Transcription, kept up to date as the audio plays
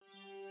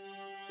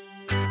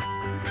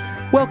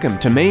Welcome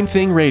to Main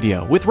Thing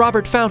Radio with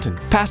Robert Fountain,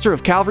 pastor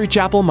of Calvary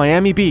Chapel,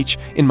 Miami Beach,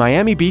 in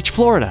Miami Beach,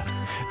 Florida.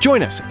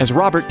 Join us as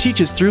Robert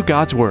teaches through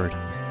God's Word.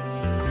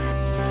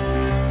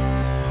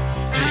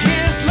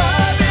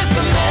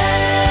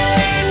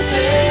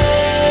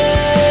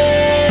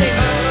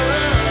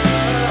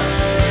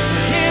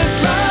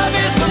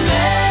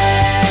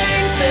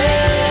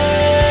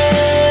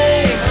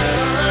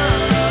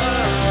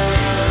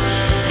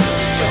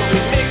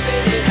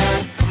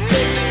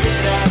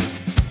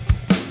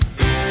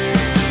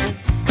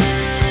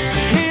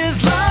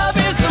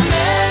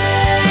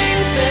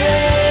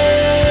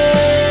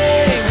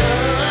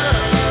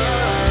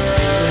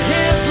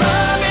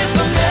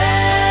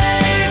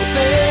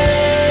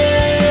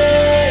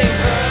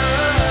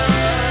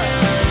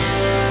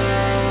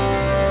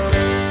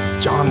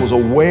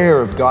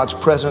 Aware of God's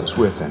presence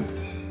with him,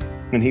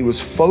 and he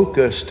was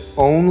focused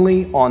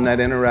only on that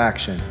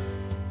interaction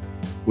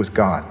with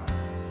God.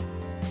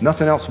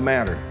 Nothing else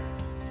mattered.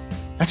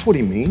 That's what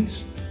he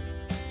means.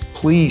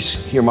 Please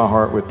hear my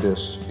heart with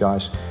this,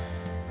 guys.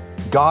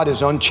 God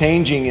is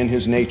unchanging in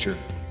his nature,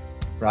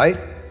 right?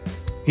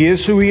 He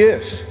is who he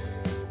is.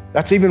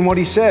 That's even what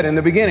he said in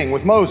the beginning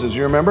with Moses.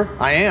 You remember?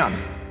 I am.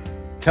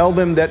 Tell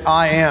them that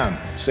I am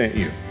sent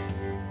you.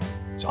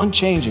 It's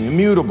unchanging,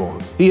 immutable.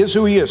 He is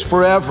who he is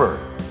forever.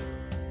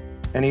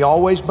 And he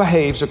always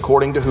behaves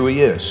according to who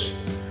he is.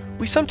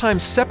 We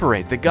sometimes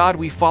separate the God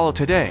we follow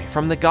today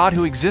from the God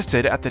who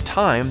existed at the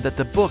time that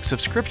the books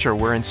of Scripture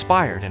were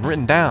inspired and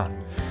written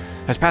down.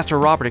 As Pastor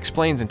Robert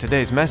explains in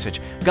today's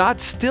message, God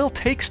still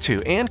takes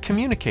to and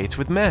communicates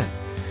with men.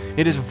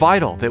 It is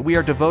vital that we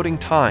are devoting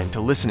time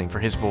to listening for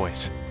his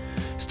voice.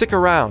 Stick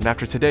around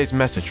after today's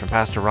message from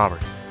Pastor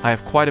Robert. I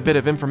have quite a bit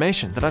of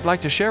information that I'd like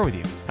to share with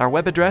you. Our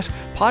web address,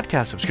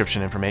 podcast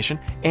subscription information,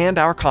 and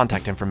our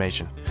contact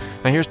information.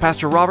 Now here's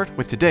Pastor Robert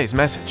with today's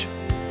message.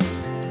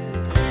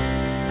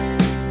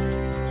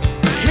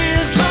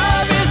 His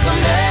love is the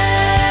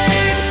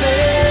main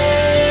thing.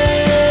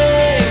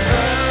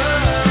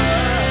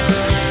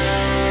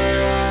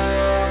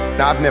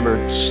 Now, I've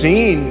never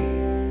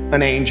seen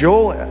an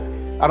angel.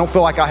 I don't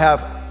feel like I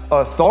have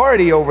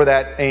authority over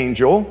that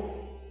angel,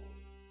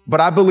 but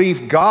I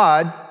believe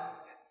God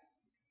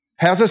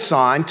has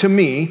assigned to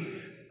me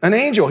an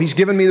angel. He's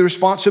given me the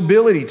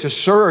responsibility to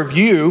serve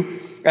you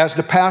as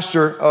the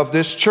pastor of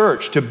this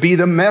church, to be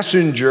the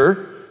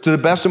messenger to the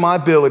best of my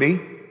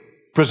ability,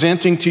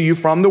 presenting to you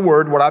from the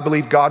Word what I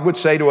believe God would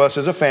say to us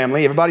as a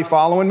family. Everybody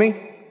following me?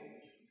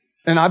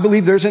 And I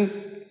believe there's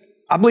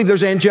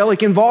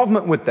angelic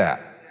involvement with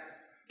that.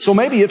 So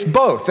maybe it's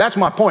both. That's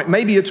my point.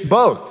 Maybe it's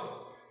both.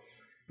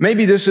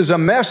 Maybe this is a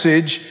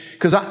message,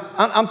 because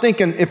I'm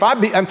thinking, if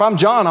I'm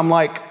John, I'm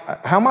like,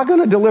 how am I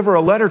going to deliver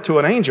a letter to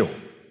an angel? Do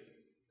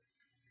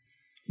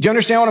you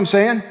understand what I'm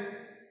saying?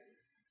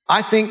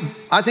 I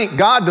think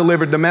God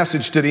delivered the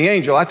message to the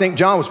angel. I think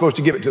John was supposed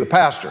to give it to the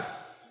pastor.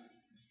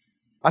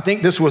 I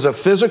think this was a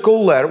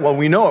physical letter. Well,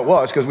 we know it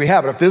was because we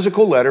have it, a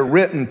physical letter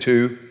written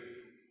to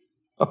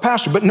a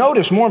pastor. But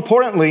notice, more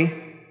importantly,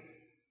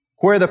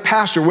 where the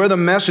pastor, where the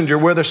messenger,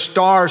 where the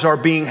stars are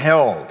being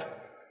held.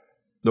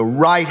 The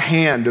right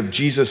hand of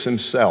Jesus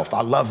himself.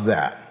 I love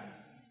that.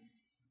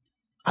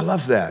 I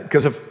love that.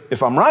 Because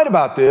if I'm right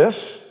about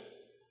this,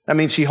 that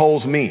means he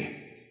holds me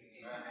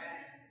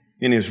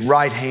in his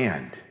right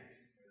hand.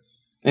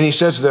 And he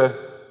says the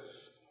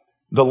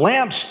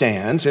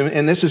lampstands,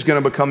 and this is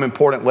going to become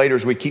important later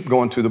as we keep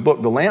going through the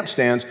book, the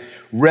lampstands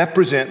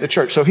represent the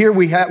church. So here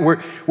we're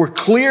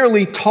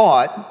clearly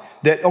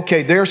taught that,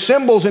 okay, there are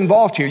symbols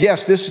involved here.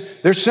 Yes,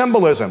 there's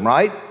symbolism,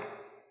 right?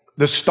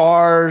 The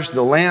stars,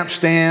 the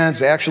lampstands,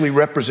 they actually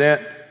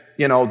represent,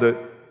 the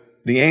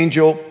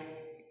angel,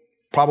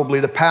 probably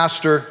the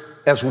pastor,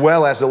 as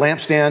well as the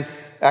lampstand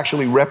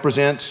actually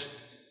represents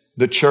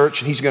the church.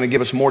 He's going to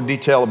give us more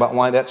detail about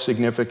why that's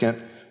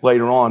significant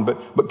later on.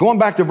 But going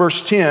back to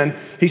verse 10,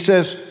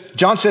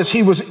 John says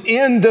he was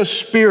in the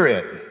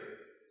Spirit.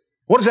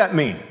 What does that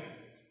mean?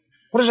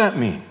 What does that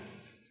mean?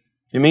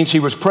 It means he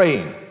was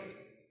praying.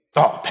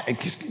 Oh,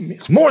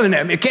 it's more than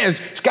that.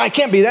 This guy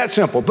can't be that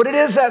simple, but it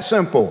is that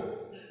simple.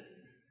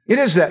 It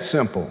is that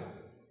simple.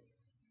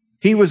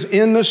 He was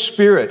in the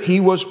Spirit. He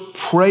was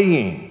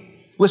praying.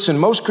 Listen,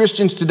 most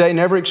Christians today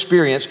never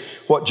experience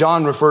what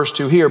John refers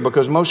to here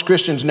because most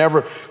Christians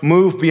never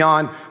move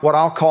beyond what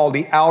I'll call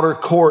the outer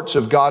courts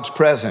of God's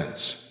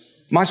presence.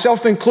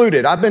 Myself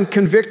included. I've been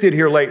convicted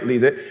here lately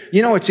that,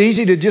 it's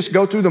easy to just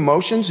go through the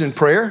motions in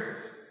prayer.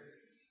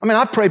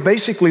 I pray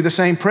basically the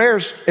same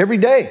prayers every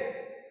day.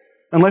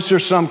 Unless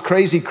there's some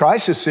crazy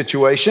crisis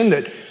situation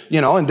that,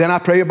 and then I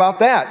pray about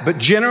that. But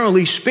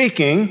generally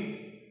speaking,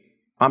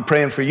 I'm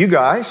praying for you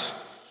guys,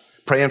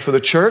 praying for the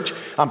church.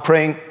 I'm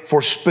praying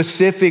for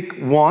specific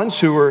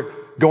ones who are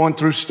going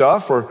through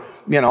stuff or,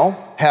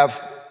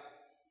 have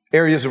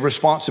areas of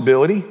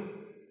responsibility.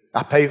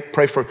 I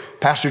pray for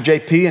Pastor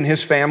JP and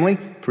his family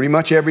pretty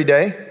much every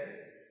day.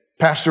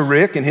 Pastor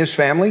Rick and his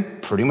family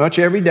pretty much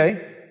every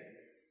day.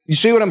 You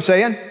see what I'm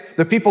saying?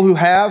 The people who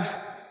have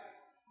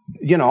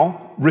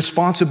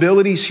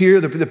responsibilities here,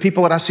 the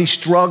people that I see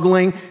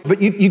struggling.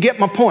 But you get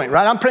my point,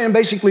 right? I'm praying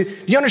basically,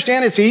 do you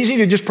understand it's easy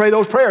to just pray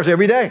those prayers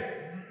every day?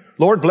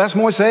 Lord, bless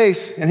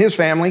Moises and his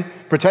family.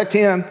 Protect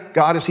him,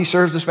 God, as he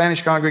serves the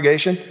Spanish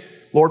congregation.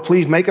 Lord,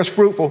 please make us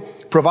fruitful.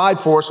 Provide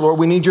for us, Lord.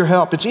 We need your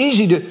help. It's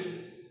easy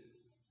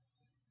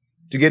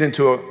to get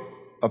into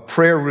a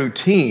prayer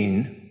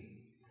routine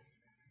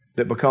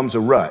that becomes a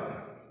rut.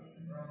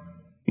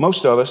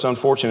 Most of us,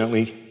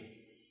 unfortunately,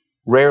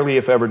 rarely,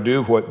 if ever,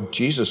 do what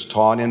Jesus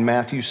taught in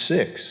Matthew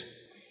 6,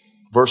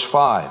 verse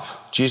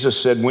 5. Jesus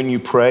said, when you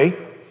pray,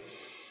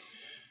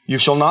 you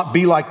shall not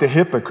be like the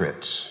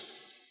hypocrites.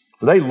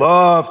 For they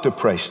love to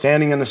pray,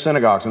 standing in the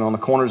synagogues and on the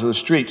corners of the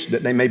streets,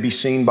 that they may be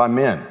seen by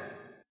men.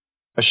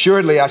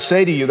 Assuredly, I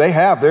say to you, they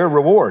have their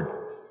reward.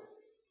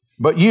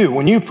 But you,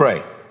 when you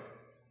pray,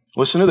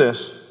 listen to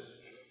this,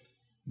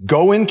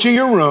 go into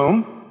your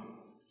room,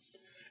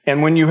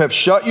 and when you have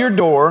shut your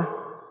door,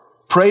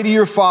 pray to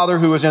your Father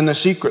who is in the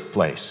secret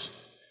place.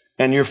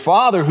 And your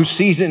Father who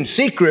sees in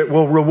secret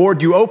will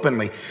reward you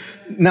openly.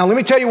 Now, let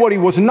me tell you what he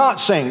was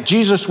not saying.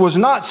 Jesus was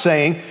not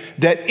saying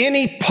that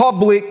any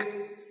public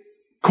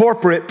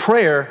corporate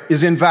prayer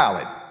is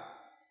invalid.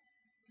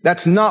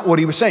 That's not what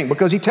he was saying,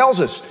 because he tells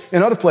us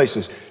in other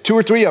places, 2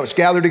 or 3 of us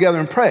gather together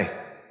and pray.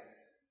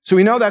 So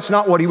we know that's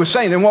not what he was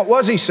saying. Then what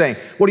was he saying?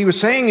 What he was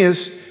saying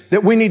is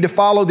that we need to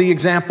follow the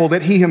example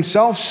that he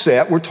himself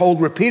set. We're told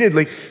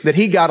repeatedly that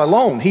he got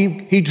alone.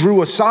 He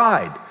drew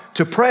aside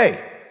to pray.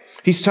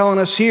 He's telling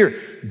us here,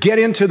 get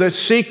into the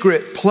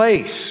secret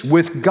place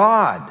with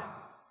God.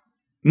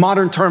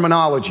 Modern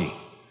terminology.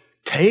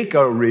 Take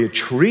a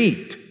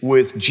retreat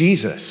with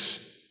Jesus.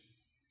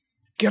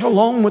 Get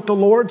alone with the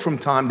Lord from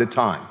time to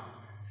time.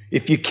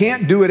 If you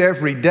can't do it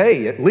every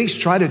day, at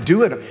least try to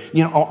do it,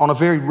 on a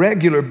very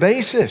regular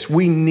basis.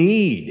 We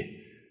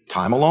need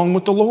time alone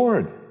with the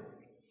Lord.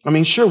 I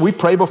mean, sure, we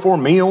pray before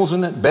meals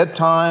and at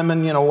bedtime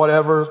and,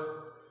 whatever,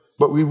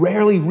 but we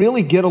rarely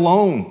really get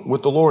alone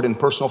with the Lord in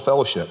personal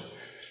fellowship.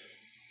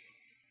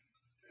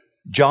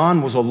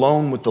 John was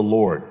alone with the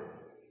Lord.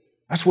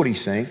 That's what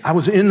he's saying. I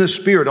was in the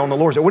Spirit on the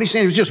Lord's day. What he's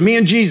saying is just me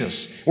and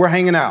Jesus. We're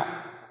hanging out.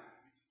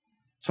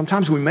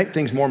 Sometimes we make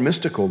things more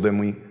mystical than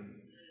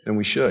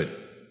we should.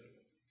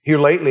 Here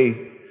lately,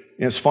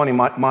 and it's funny,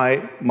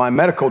 my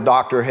medical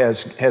doctor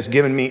has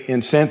given me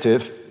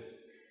incentive.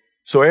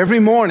 So every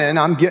morning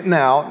I'm getting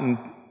out and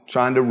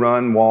trying to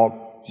run,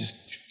 walk,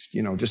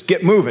 just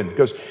get moving.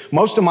 Because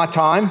most of my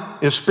time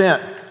is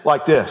spent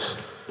like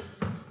this.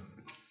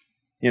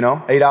 8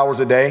 hours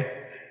a day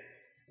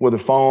with a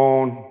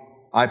phone,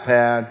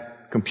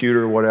 iPad,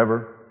 computer,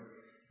 whatever.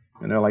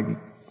 And they're like,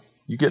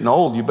 you're getting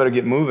old, you better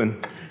get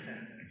moving.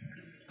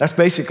 That's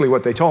basically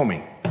what they told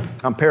me.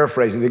 I'm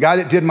paraphrasing. The guy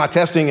that did my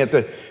testing at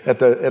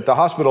the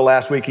hospital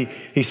last week,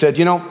 he said,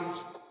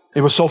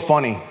 it was so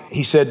funny.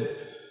 He said,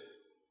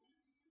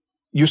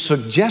 you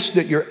suggest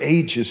that your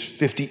age is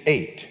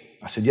 58.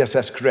 I said, yes,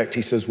 that's correct.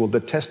 He says, well, the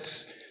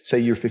tests say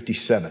you're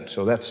 57,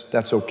 so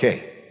that's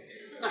okay.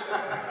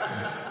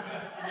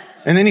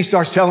 And then he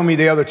starts telling me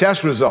the other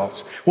test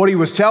results. What he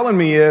was telling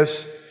me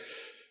is,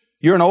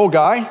 you're an old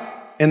guy,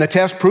 and the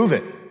tests prove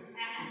it.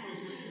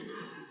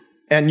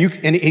 And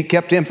he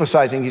kept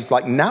emphasizing, he's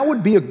like, now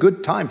would be a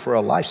good time for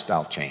a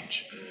lifestyle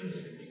change.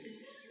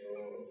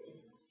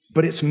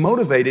 But it's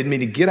motivated me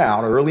to get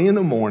out early in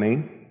the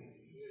morning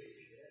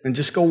and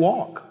just go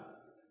walk.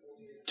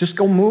 Just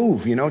go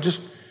move,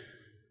 just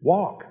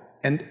walk.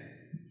 And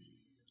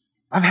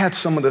I've had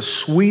some of the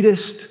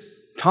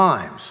sweetest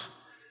times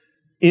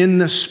in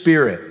the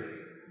Spirit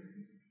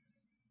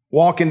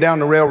walking down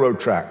the railroad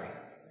track.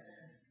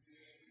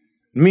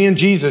 Me and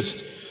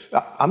Jesus,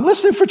 I'm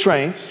listening for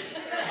trains.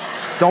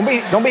 Don't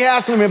be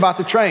asking me about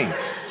the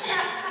trains.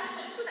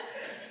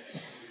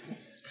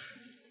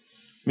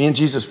 Me and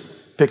Jesus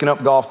picking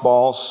up golf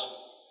balls,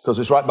 because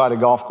it's right by the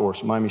golf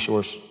course, Miami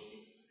Shores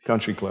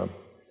Country Club.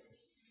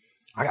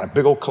 I got a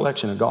big old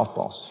collection of golf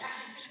balls.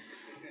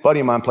 A buddy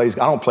of mine plays,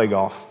 I don't play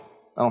golf.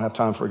 I don't have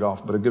time for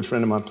golf, but a good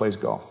friend of mine plays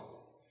golf.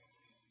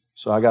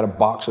 So I got a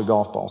box of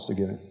golf balls to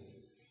give him.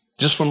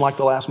 Just from like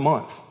the last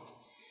month.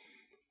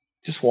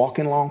 Just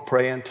walking along,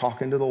 praying,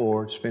 talking to the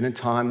Lord, spending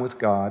time with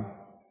God.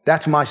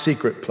 That's my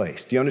secret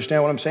place. Do you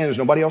understand what I'm saying? There's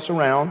nobody else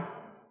around.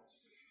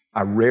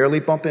 I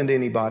rarely bump into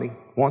anybody.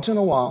 Once in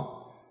a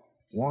while.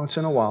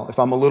 If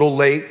I'm a little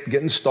late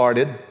getting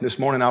started, this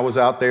morning I was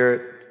out there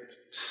at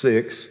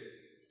 6,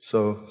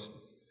 so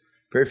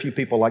very few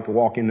people like to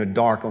walk in the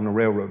dark on the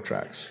railroad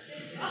tracks.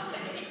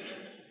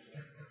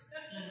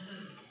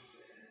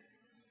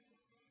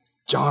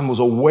 John was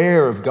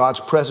aware of God's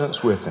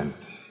presence with him,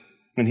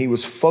 and he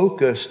was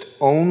focused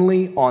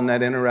only on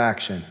that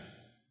interaction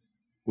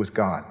with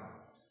God.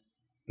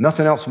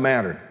 Nothing else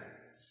mattered.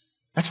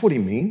 That's what he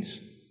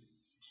means.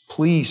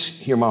 Please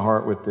hear my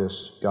heart with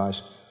this,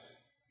 guys.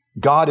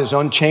 God is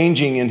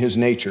unchanging in his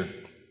nature,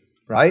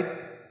 right?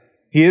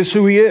 He is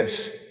who he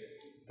is.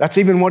 That's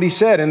even what he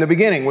said in the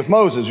beginning with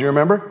Moses. You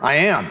remember? I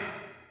am.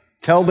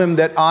 Tell them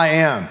that I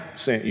am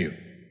sent you.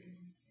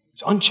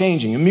 It's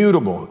unchanging,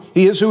 immutable.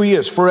 He is who he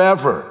is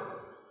forever.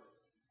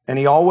 And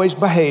he always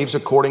behaves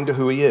according to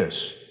who he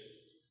is.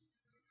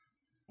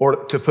 Or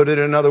to put it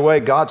another way,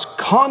 God's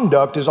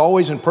conduct is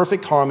always in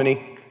perfect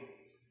harmony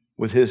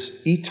with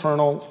his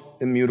eternal,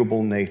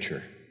 immutable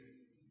nature.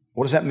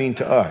 What does that mean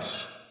to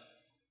us?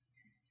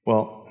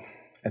 Well,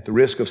 at the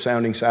risk of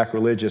sounding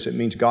sacrilegious, it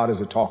means God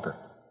is a talker.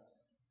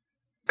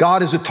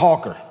 God is a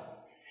talker.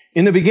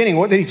 In the beginning,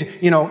 what did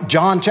he,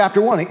 John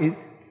chapter 1,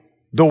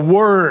 the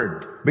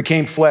Word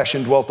became flesh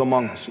and dwelt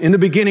among us. In the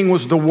beginning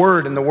was the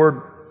Word, and the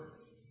Word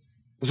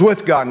was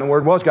with God, and the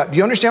Word was God. Do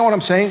you understand what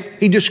I'm saying?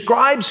 He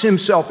describes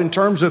himself in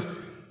terms of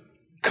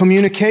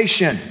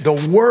communication. The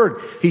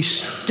Word, he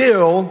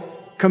still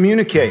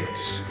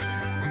communicates.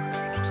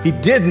 He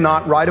did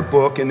not write a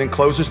book and then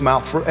close his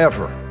mouth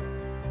forever.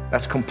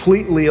 That's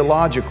completely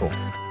illogical.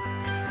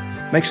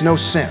 Makes no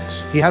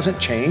sense. He hasn't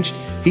changed.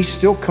 He's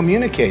still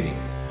communicating.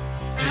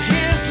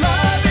 His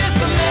love is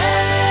the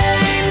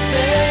main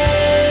thing.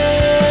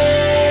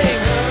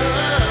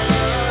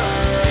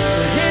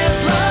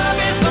 His love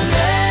is the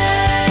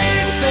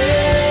main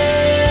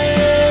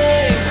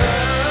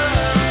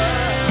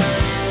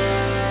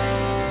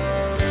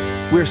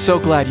thing. We're so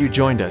glad you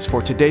joined us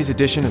for today's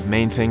edition of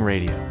Main Thing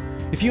Radio.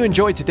 If you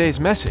enjoyed today's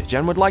message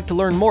and would like to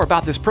learn more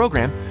about this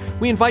program,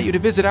 we invite you to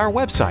visit our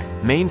website,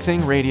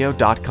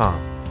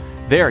 mainthingradio.com.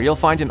 There you'll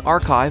find an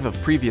archive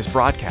of previous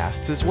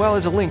broadcasts as well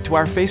as a link to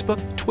our Facebook,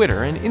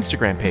 Twitter, and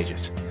Instagram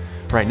pages.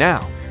 Right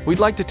now, we'd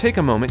like to take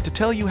a moment to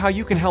tell you how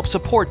you can help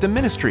support the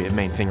ministry of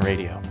Main Thing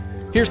Radio.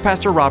 Here's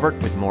Pastor Robert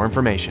with more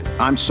information.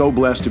 I'm so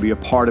blessed to be a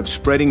part of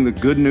spreading the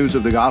good news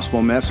of the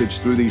gospel message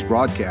through these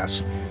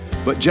broadcasts.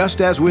 But just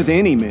as with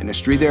any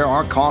ministry, there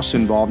are costs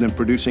involved in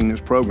producing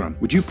this program.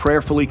 Would you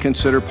prayerfully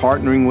consider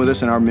partnering with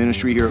us in our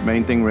ministry here at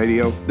Main Thing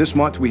Radio? This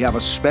month we have a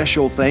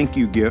special thank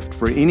you gift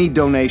for any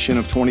donation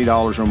of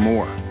 $20 or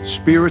more.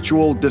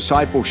 Spiritual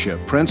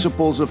Discipleship,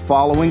 Principles of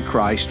Following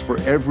Christ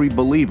for Every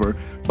Believer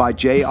by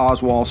J.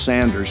 Oswald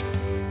Sanders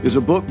is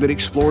a book that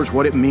explores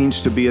what it means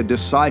to be a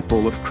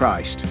disciple of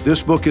Christ.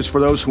 This book is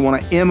for those who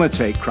want to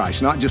imitate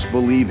Christ, not just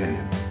believe in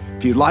Him.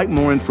 If you'd like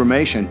more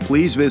information,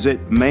 please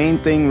visit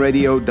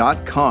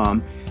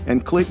mainthingradio.com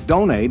and click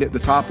Donate at the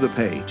top of the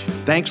page.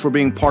 Thanks for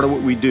being part of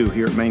what we do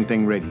here at Main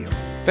Thing Radio.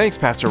 Thanks,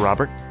 Pastor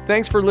Robert.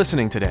 Thanks for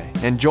listening today,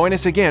 and join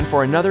us again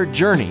for another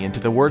journey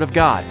into the Word of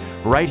God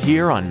right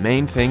here on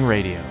Main Thing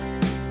Radio.